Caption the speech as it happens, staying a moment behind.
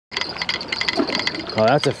Oh,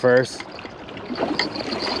 that's a first.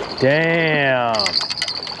 Damn.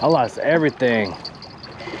 I lost everything.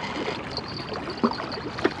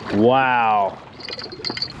 Wow.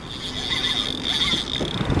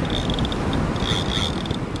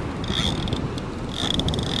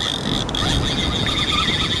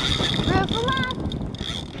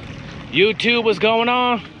 YouTube, what's going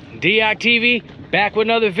on? DIAC TV, back with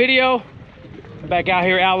another video. Back out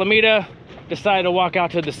here, Alameda. Decided to walk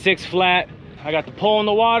out to the 6 flat. I got the pole in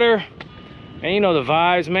the water, and you know the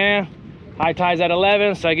vibes, man. High tide's at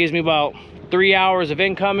 11, so that gives me about 3 hours of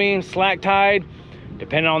incoming, slack tide.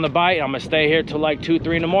 Depending on the bite, I'm gonna stay here till like 2,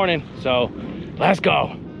 3 in the morning. So let's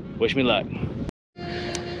go. Wish me luck.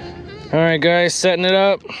 All right, guys, setting it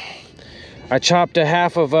up. I chopped a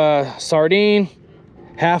half of sardine,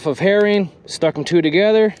 half of herring, stuck them 2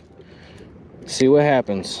 together. See what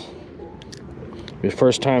happens. The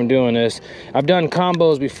first time doing this. I've done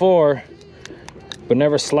combos before, but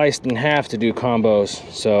never sliced in half to do combos.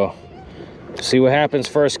 So see what happens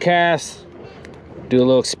first cast. Do a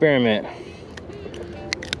little experiment.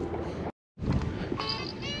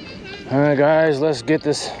 All right, guys, let's get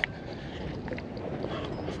this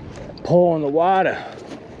pole in the water.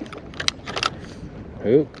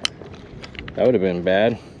 Oop, that would have been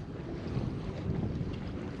bad.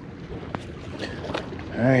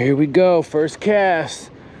 All right, here we go, first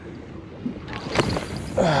cast.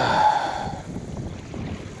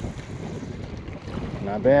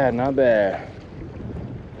 Not bad, not bad.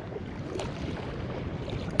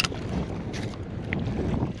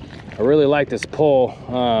 I really like this pole.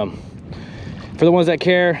 For the ones that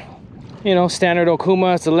care, you know, standard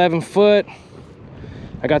Okuma, it's 11 foot.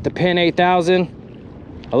 I got the pin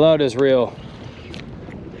 8000. I love this reel.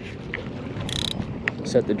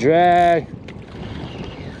 Set the drag.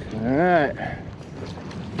 All right.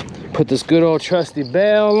 Put this good old trusty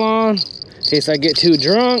bail on in case I get too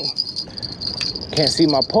drunk. Can't see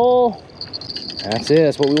my pole. That's it.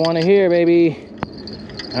 That's what we want to hear, baby.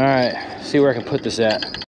 All right. See where I can put this at.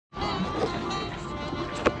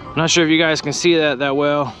 Not sure if you guys can see that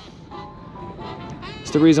well.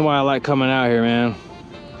 It's the reason why I like coming out here, man.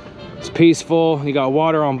 It's peaceful. You got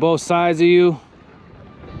water on both sides of you.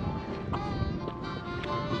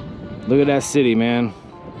 Look at that city, man.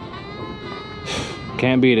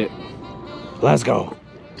 Can't beat it. Let's go.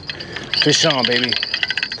 Fish on, baby.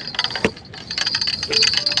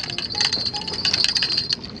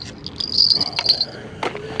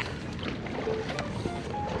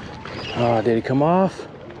 Oh, did he come off?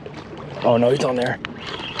 Oh no, he's on there.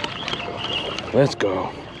 Let's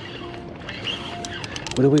go.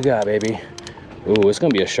 What do we got, baby? Ooh, it's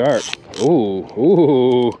gonna be a shark. Ooh,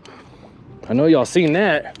 ooh. I know y'all seen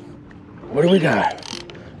that. What do we got?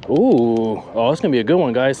 Ooh, oh, it's gonna be a good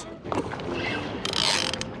one, guys.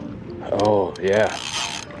 Oh, yeah.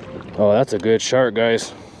 Oh, that's a good shark,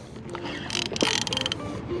 guys.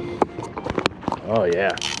 Oh,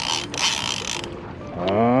 yeah.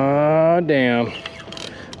 Oh, damn.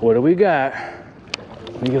 What do we got?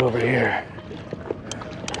 Let me get over here.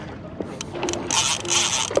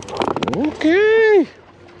 Okay.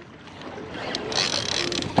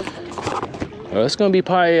 Well, it's gonna be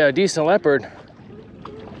probably a decent leopard.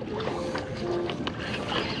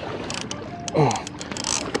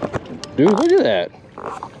 Dude, look at that.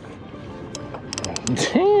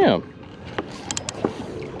 Damn.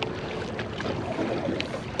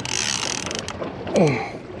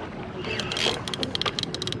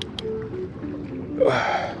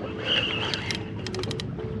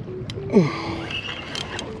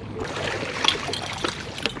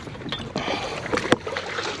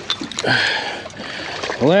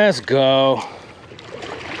 Let's go.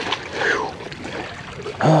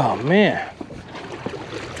 Oh man.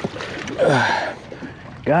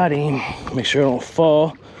 Got him. Make sure I don't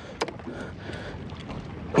fall.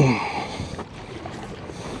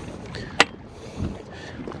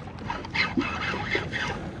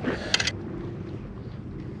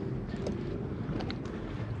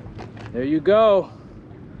 There you go.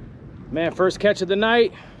 Man, first catch of the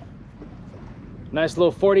night. Nice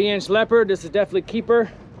little 40-inch leopard. This is definitely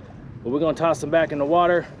keeper, but we're gonna toss him back in the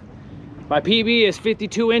water. My PB is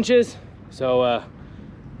 52 inches, so if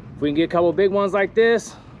we can get a couple big ones like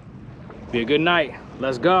this, be a good night.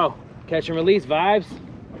 Let's go. Catch and release vibes.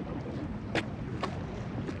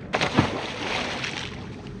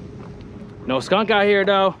 No skunk out here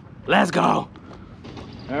though. Let's go.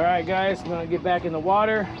 All right, guys, I'm gonna get back in the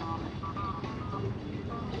water.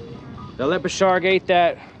 The leopard shark ate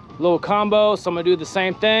that little combo, so I'm gonna do the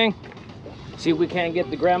same thing. See if we can't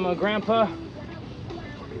get the grandma and grandpa.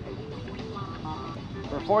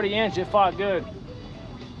 For 40 inch, it fought good.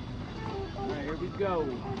 All right, here we go.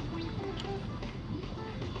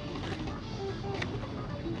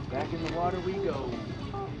 Back in the water we go.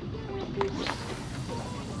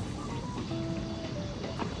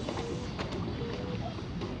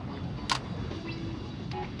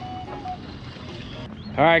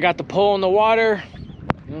 All right, got the pole in the water. You know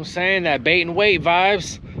what I'm saying? That bait and weight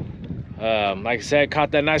vibes. Like I said,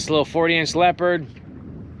 caught that nice little 40-inch leopard.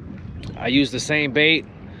 I used the same bait.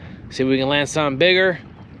 See if we can land something bigger.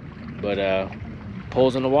 But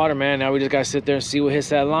pole's in the water, man. Now we just gotta sit there and see what hits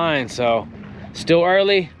that line. So still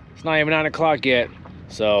early. It's not even 9 o'clock yet.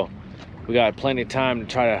 So we got plenty of time to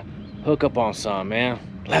try to hook up on some, man.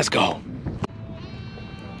 Let's go.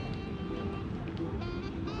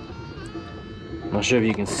 Not sure if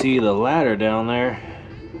you can see the ladder down there.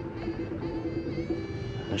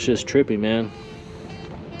 That's just trippy, man.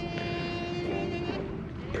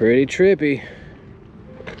 Pretty trippy.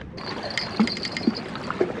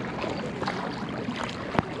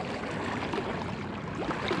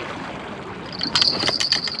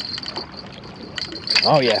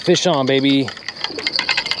 Oh yeah, fish on, baby.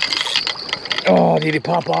 Oh, did he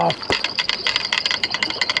pop off?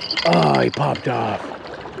 Oh, he popped off.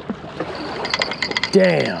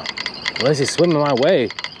 Damn. Unless he's swimming my way.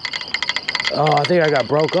 Oh, I think I got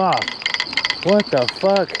broke off. What the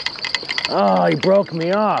fuck? Oh, he broke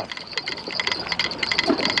me off.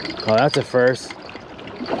 Oh, that's a first.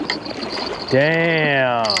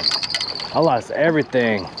 Damn. I lost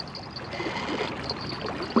everything.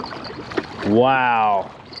 Wow.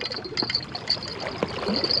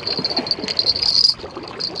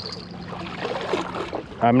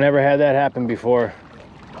 I've never had that happen before.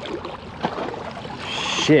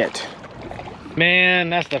 Shit. Man,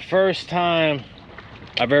 that's the first time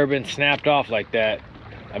I've ever been snapped off like that.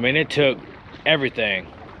 I mean, it took everything.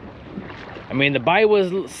 I mean, the bite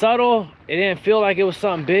was subtle. It didn't feel like it was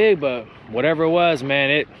something big, but whatever it was,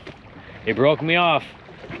 man, it broke me off.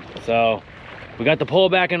 So we got the pole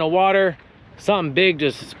back in the water. Something big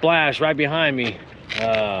just splashed right behind me.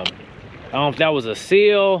 I don't know if that was a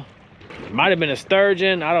seal. It might have been a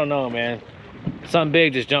sturgeon. I don't know, man. Something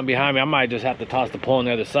big just jumped behind me. I might just have to toss the pole on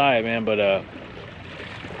the other side, man. But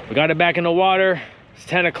we got it back in the water. It's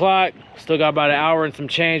 10 o'clock. Still got about an hour and some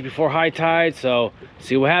change before high tide. So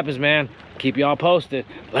see what happens, man. Keep y'all posted.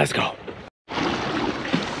 Let's go.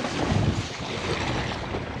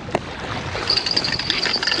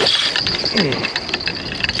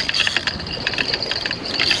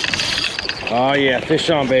 Oh yeah, fish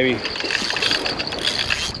on, baby.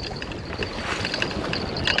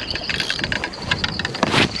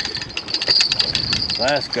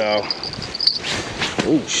 Let's go.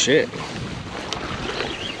 Oh shit.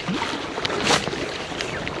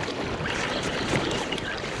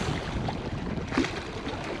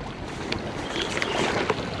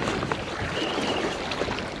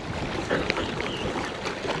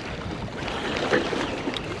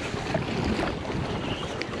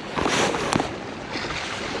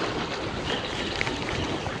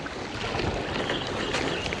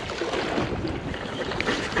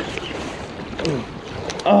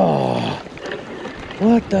 Oh,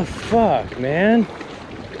 what the fuck, man?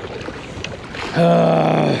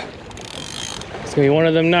 It's gonna be one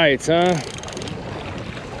of them nights, huh?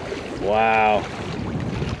 Wow.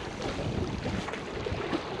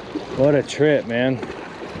 What a trip, man.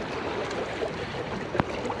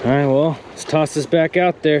 All right, well, let's toss this back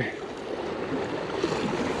out there.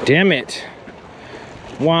 Damn it.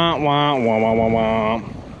 Wah, wah, wah, wah, wah, wah.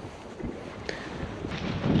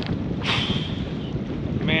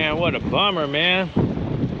 Man, what a bummer, man.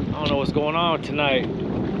 I don't know what's going on tonight.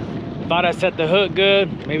 Thought I set the hook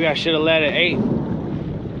good. Maybe I should have let it ate a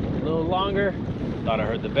little longer. Thought I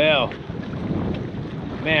heard the bell.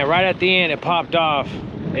 Man, right at the end, it popped off.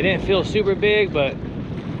 It didn't feel super big, but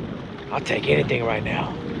I'll take anything right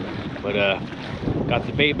now. But got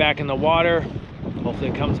the bait back in the water.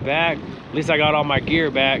 Hopefully it comes back. At least I got all my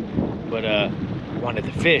gear back. But wanted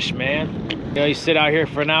to fish, man. You know, you sit out here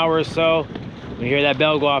for an hour or so. When you hear that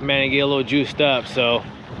bell go off, man, and get a little juiced up. So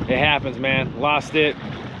it happens, man. Lost it.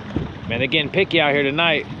 Man, they're getting picky out here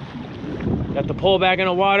tonight. Got the pole back in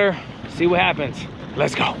the water. See what happens.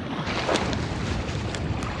 Let's go.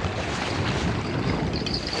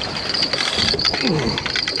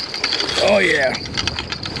 Oh yeah.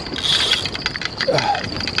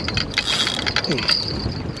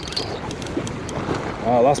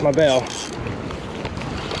 Oh, I lost my bell.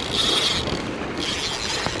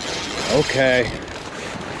 Okay.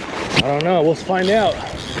 I don't know. We'll find out.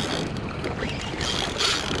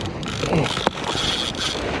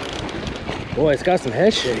 Boy, it's got some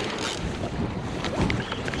head shake.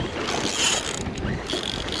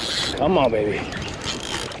 Come on, baby.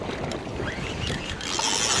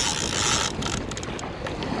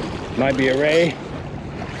 Might be a ray.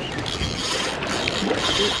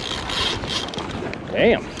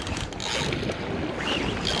 Damn.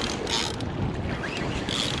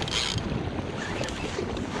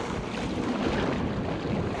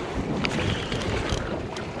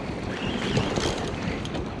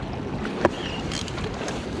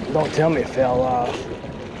 Don't tell me it fell off.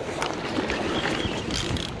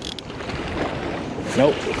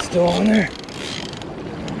 Nope, it's still on there.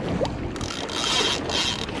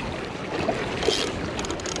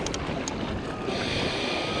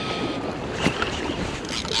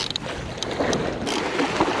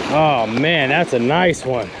 Oh man, that's a nice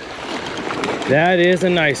one. That is a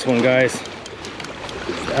nice one, guys.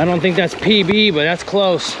 I don't think that's PB, but that's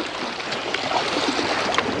close.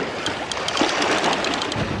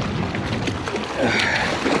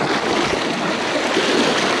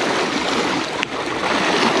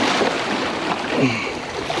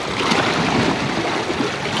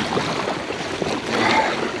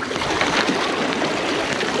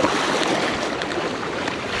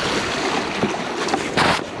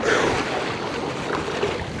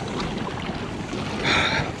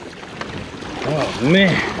 Oh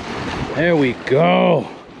man, there we go.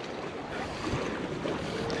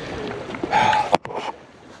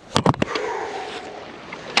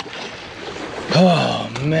 Oh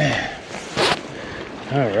man.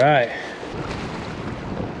 All right.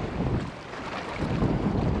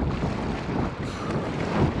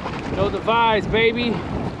 Know the vibes, baby.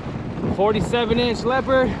 47-inch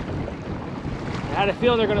leopard. I had a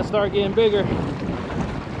feeling they're gonna start getting bigger.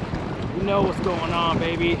 You know what's going on,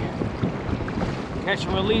 baby. Catch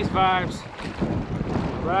and release vibes.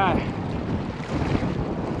 All right.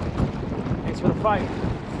 Thanks for the fight.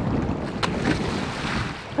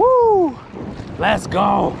 Woo! Let's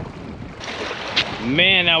go.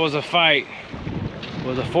 Man, that was a fight. It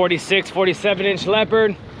was a 47-inch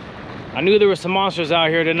leopard. I knew there were some monsters out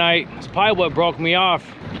here tonight. It's probably what broke me off.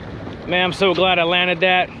 Man, I'm so glad I landed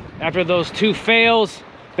that. After those 2 fails,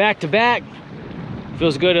 back to back,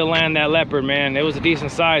 feels good to land that leopard, man. It was a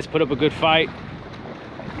decent size, put up a good fight.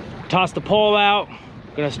 Tossed the pole out.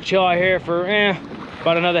 Gonna chill out here for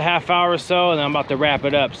about another half hour or so, and then I'm about to wrap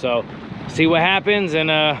it up. So, see what happens and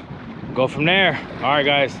go from there. All right,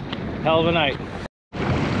 guys, hell of a night.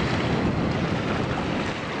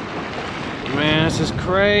 Man, this is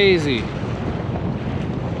crazy.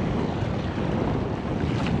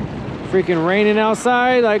 Freaking raining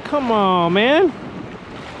outside, like come on, man.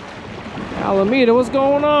 Alameda, what's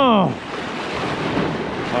going on?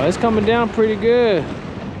 Oh, it's coming down pretty good.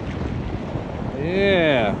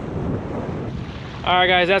 Yeah. All right,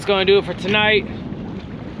 guys, that's gonna do it for tonight.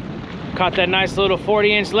 Caught that nice little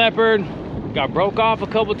 40-inch leopard. Got broke off a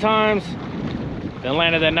couple times. Then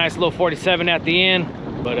landed that nice little 47 at the end.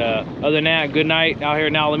 But other than that, good night out here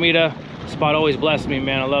in Alameda. Spot always blessed me,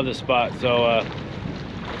 man. I love this spot. So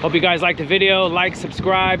hope you guys liked the video. Like,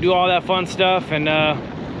 subscribe, do all that fun stuff, and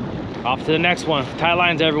off to the next one. Tight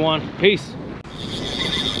lines, everyone. Peace.